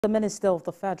The Minister of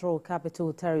the Federal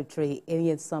Capital Territory,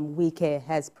 Nyesom Wike,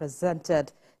 has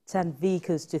presented 10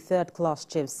 vehicles to third-class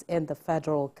chiefs in the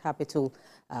Federal Capital,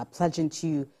 pledging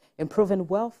to improving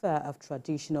welfare of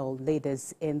traditional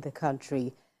leaders in the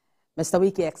country. Mr.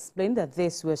 Wike explained that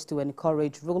this was to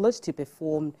encourage rulers to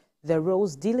perform their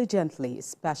roles diligently,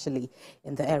 especially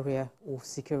in the area of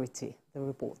security. The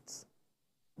reports.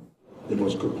 They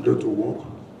must continue to work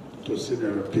to see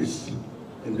there are peace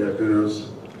in their various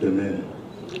domains.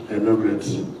 I inaugurate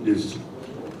these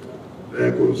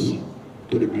vehicles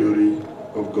to the glory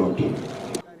of God.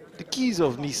 The keys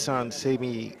of Nissan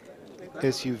semi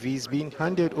SUVs being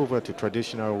handed over to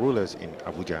traditional rulers in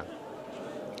Abuja.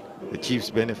 The chiefs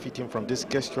benefiting from this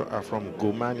gesture are from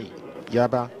Gomani,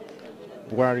 Yaba,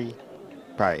 Buari,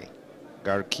 Pai,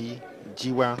 Garki,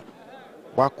 Jiwa,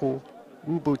 Wako,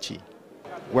 Ubochi,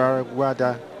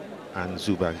 Warawada, and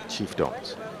Zuba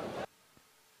chiefdoms.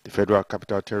 The Federal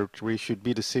Capital Territory should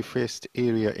be the safest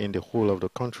area in the whole of the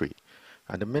country,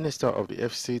 and the Minister of the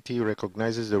FCT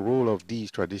recognizes the role of these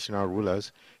traditional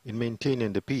rulers in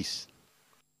maintaining the peace.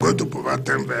 I'm going to provide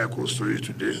 10 vehicles to you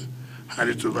today, hand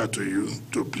it over to you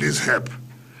to please help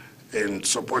in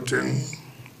supporting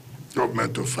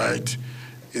government to fight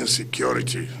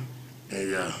insecurity in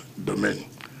your domain.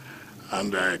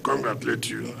 And I congratulate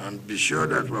you, and be sure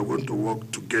that we're going to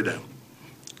work together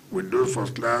with those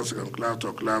first class, second class,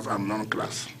 third class, and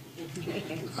non-class.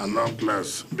 And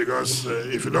non-class, because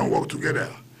if you don't work together,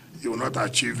 you will not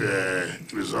achieve a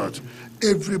result.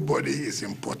 Everybody is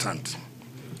important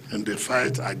in the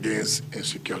fight against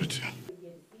insecurity.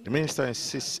 The minister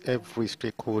insists every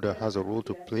stakeholder has a role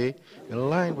to play in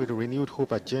line with the renewed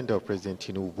hope agenda of President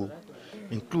Tinubu,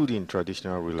 including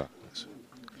traditional rulers.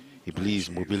 He believes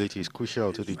mobility is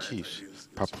crucial to the chiefs,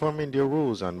 performing their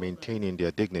roles and maintaining their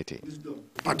dignity.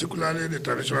 Particularly the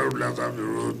traditional rulers have a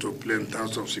role to play in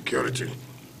terms of security.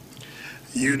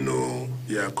 You know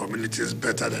your communities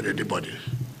better than anybody.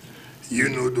 You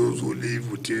know those who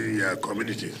live within your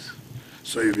communities.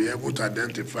 So you'll be able to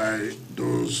identify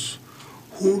those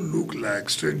who look like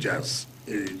strangers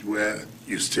where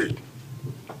you stay.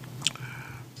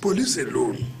 Police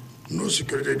alone, no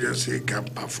security agency can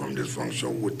perform this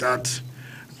function without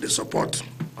the support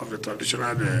of the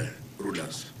traditional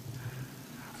rulers.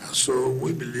 And so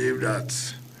we believe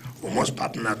that we must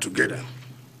partner together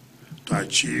to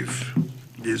achieve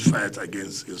this fight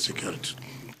against insecurity.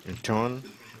 In turn,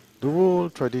 the role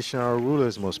traditional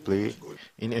rulers must play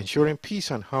in ensuring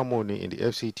peace and harmony in the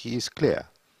FCT is clear,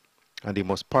 and they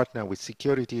must partner with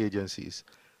security agencies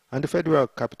and the Federal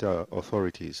Capital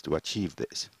authorities to achieve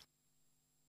this.